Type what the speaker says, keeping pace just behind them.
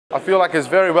I feel like it's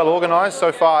very well organised.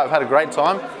 So far I've had a great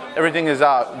time. Everything is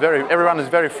everyone is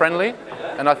very friendly,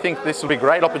 and I think this will be a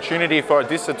great opportunity for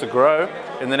Odisha to grow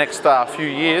in the next few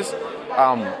years.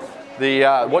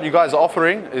 What you guys are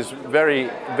offering is very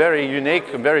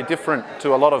unique and very different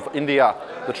to a lot of India.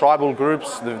 The tribal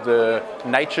groups, the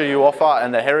nature you offer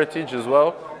and the heritage as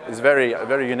well is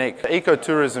very unique.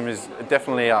 Ecotourism is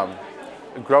definitely a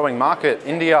growing market.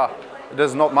 India,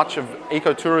 there's not much of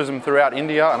ecotourism throughout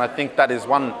India, and I think that is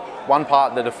one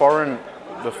part that the foreign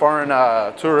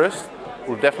tourist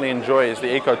will definitely enjoy is the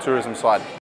ecotourism side.